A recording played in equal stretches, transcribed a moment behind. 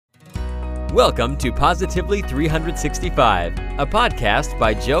Welcome to Positively 365, a podcast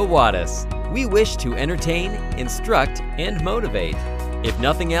by Joe Wattis. We wish to entertain, instruct, and motivate. If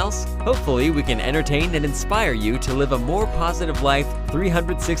nothing else, hopefully we can entertain and inspire you to live a more positive life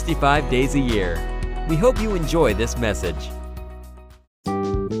 365 days a year. We hope you enjoy this message.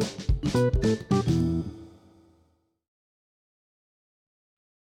 The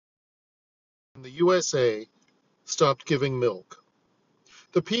USA stopped giving milk.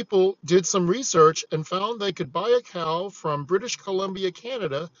 The people did some research and found they could buy a cow from British Columbia,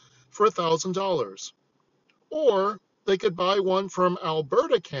 Canada for $1,000. Or they could buy one from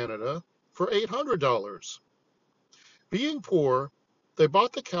Alberta, Canada for $800. Being poor, they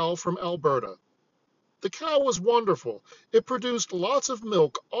bought the cow from Alberta. The cow was wonderful. It produced lots of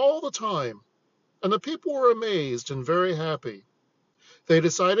milk all the time, and the people were amazed and very happy. They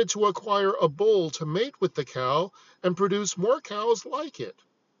decided to acquire a bull to mate with the cow and produce more cows like it.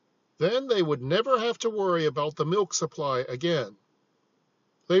 Then they would never have to worry about the milk supply again.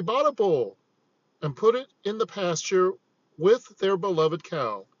 They bought a bull and put it in the pasture with their beloved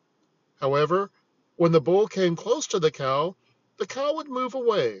cow. However, when the bull came close to the cow would move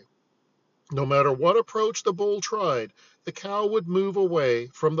away. No matter what approach the bull tried, the cow would move away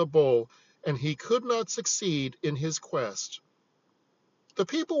from the bull, and he could not succeed in his quest. The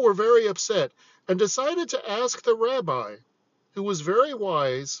people were very upset and decided to ask the rabbi, who was very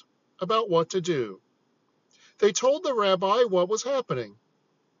wise, about what to do. They told the rabbi what was happening.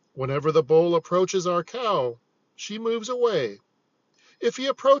 Whenever the bull approaches our cow, she moves away. If he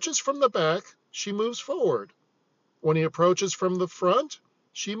approaches from the back, she moves forward. When he approaches from the front,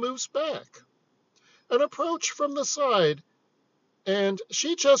 she moves back. An approach from the side, and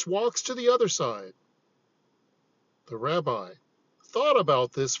she just walks to the other side. The rabbi thought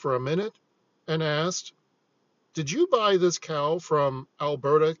about this for a minute and asked, "Did you buy this cow from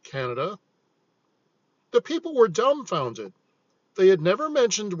Alberta, Canada?" The people were dumbfounded. They had never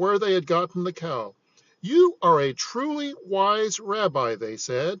mentioned where they had gotten the cow. "You are a truly wise rabbi," they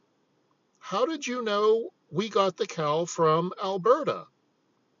said. "How did you know we got the cow from Alberta?"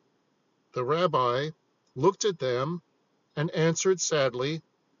 The rabbi looked at them and answered sadly,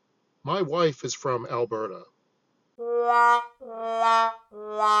 "My wife is from Alberta."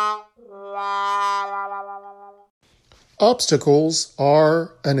 Obstacles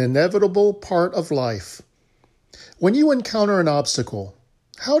are an inevitable part of life. When you encounter an obstacle,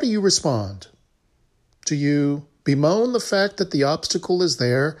 how do you respond? Do you bemoan the fact that the obstacle is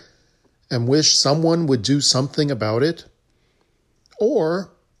there and wish someone would do something about it?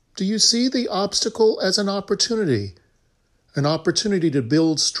 Or do you see the obstacle as an opportunity to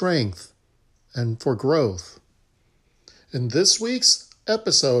build strength and for growth? In this week's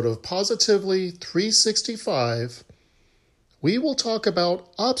episode of Positively 365, we will talk about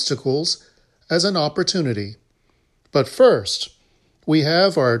obstacles as an opportunity. But first, we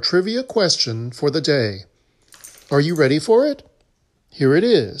have our trivia question for the day. Are you ready for it? Here it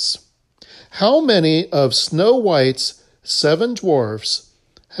is. How many of Snow White's 7 dwarfs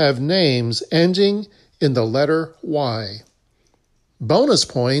have names ending in the letter Y? Bonus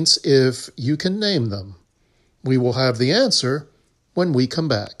points if you can name them. We will have the answer when we come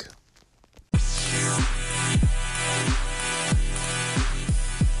back.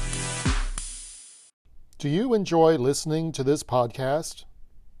 Do you enjoy listening to this podcast?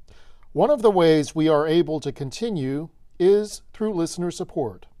 One of the ways we are able to continue is through listener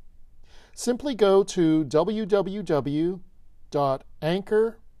support. Simply go to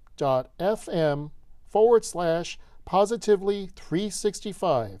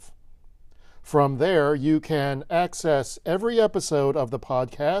www.anchor.fm/positively365. From there, you can access every episode of the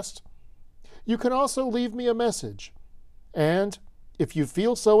podcast. You can also leave me a message. And if you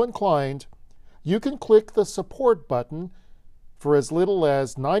feel so inclined, you can click the support button. For as little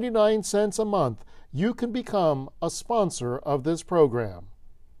as 99 cents a month, you can become a sponsor of this program.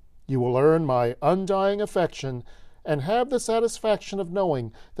 You will earn my undying affection and have the satisfaction of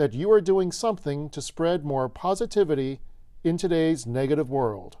knowing that you are doing something to spread more positivity in today's negative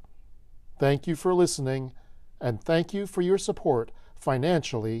world. Thank you for listening, and thank you for your support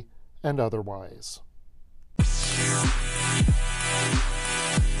financially and otherwise.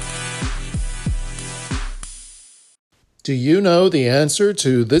 Do you know the answer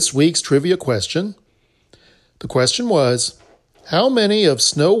to this week's trivia question? The question was, how many of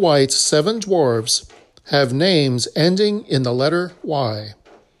Snow White's 7 dwarfs have names ending in the letter Y?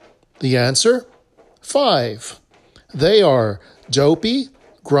 The answer? 5. They are Dopey,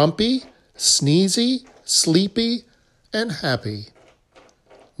 Grumpy, Sneezy, Sleepy, and Happy.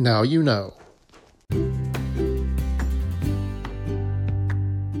 Now you know.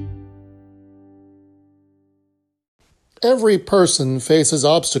 Every person faces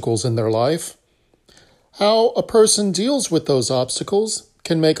obstacles in their life. How a person deals with those obstacles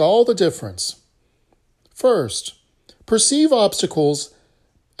can make all the difference. First, perceive obstacles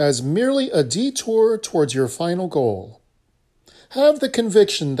as merely a detour towards your final goal. Have the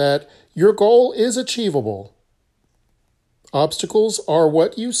conviction that your goal is achievable. Obstacles are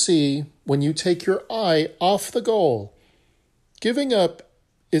what you see when you take your eye off the goal. Giving up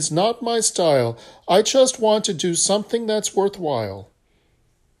is not my style. I just want to do something that's worthwhile.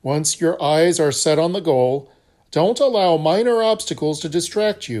 Once your eyes are set on the goal, don't allow minor obstacles to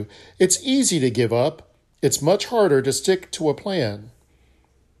distract you. It's easy to give up. It's much harder to stick to a plan.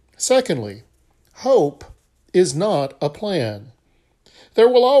 Secondly, hope is not a plan. There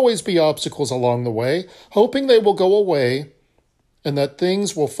will always be obstacles along the way. Hoping they will go away and that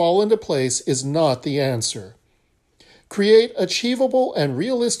things will fall into place is not the answer. Create achievable and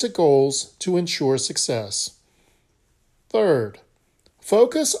realistic goals to ensure success. Third,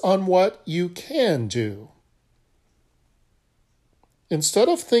 focus on what you can do. Instead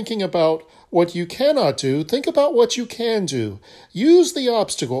of thinking about what you cannot do, think about what you can do. Use the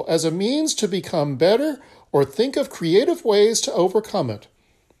obstacle as a means to become better or think of creative ways to overcome it.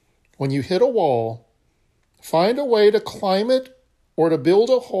 When you hit a wall, find a way to climb it or to build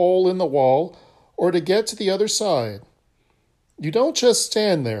a hole in the wall or to get to the other side. You don't just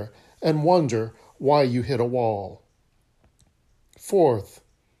stand there and wonder why you hit a wall. Fourth,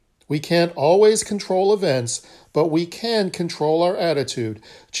 we can't always control events, but we can control our attitude.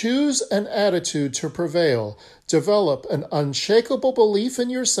 Choose an attitude to prevail. Develop an unshakable belief in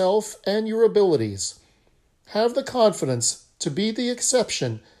yourself and your abilities. Have the confidence to be the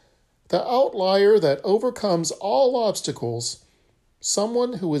exception, the outlier that overcomes all obstacles,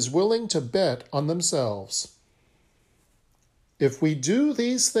 someone who is willing to bet on themselves. If we do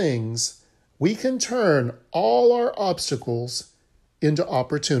these things, we can turn all our obstacles into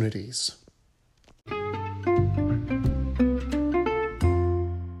opportunities.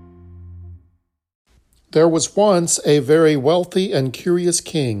 There was once a very wealthy and curious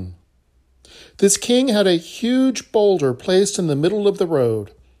king. This king had a huge boulder placed in the middle of the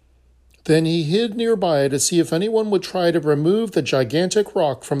road. Then he hid nearby to see if anyone would try to remove the gigantic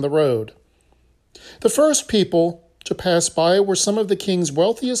rock from the road. The first people to pass by were some of the king's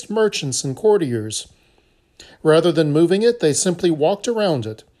wealthiest merchants and courtiers. Rather than moving it, they simply walked around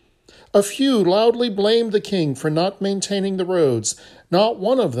it. A few loudly blamed the king for not maintaining the roads. Not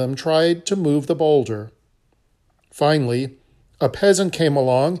one of them tried to move the boulder. Finally, a peasant came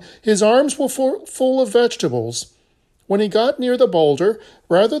along. His arms were full of vegetables. When he got near the boulder,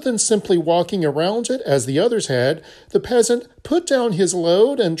 rather than simply walking around it as the others had, the peasant put down his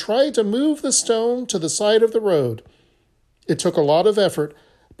load and tried to move the stone to the side of the road. It took a lot of effort,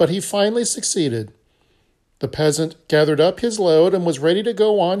 but he finally succeeded. The peasant gathered up his load and was ready to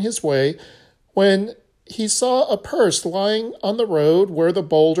go on his way when he saw a purse lying on the road where the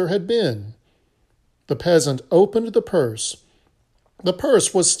boulder had been. The peasant opened the purse. The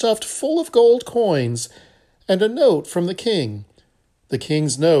purse was stuffed full of gold coins and a note from the king. The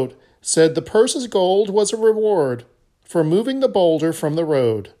king's note said the purse's gold was a reward for moving the boulder from the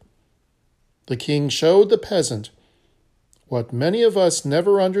road. The king showed the peasant what many of us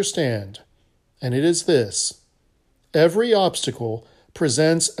never understand, and it is this: every obstacle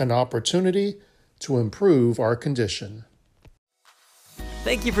presents an opportunity to improve our condition.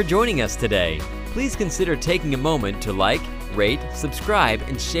 Thank you for joining us today. Please consider taking a moment to like, rate, subscribe,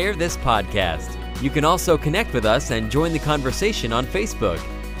 and share this podcast. You can also connect with us and join the conversation on Facebook.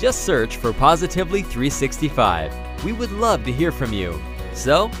 Just search for Positively 365. We would love to hear from you.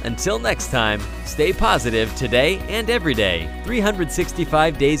 So, until next time, stay positive today and every day,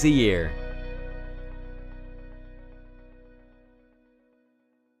 365 days a year.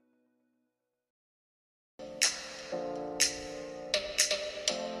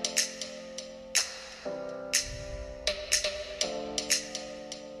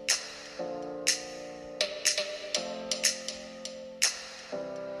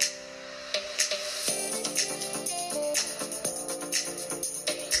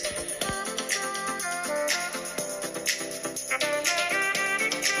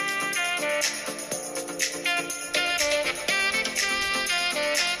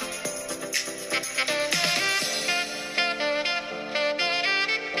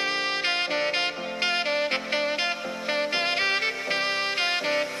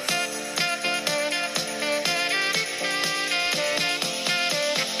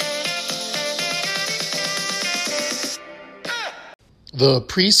 The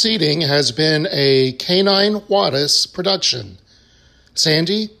preceding has been a Canine Wattis production.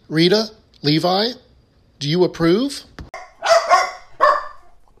 Sandy, Rita, Levi, do you approve?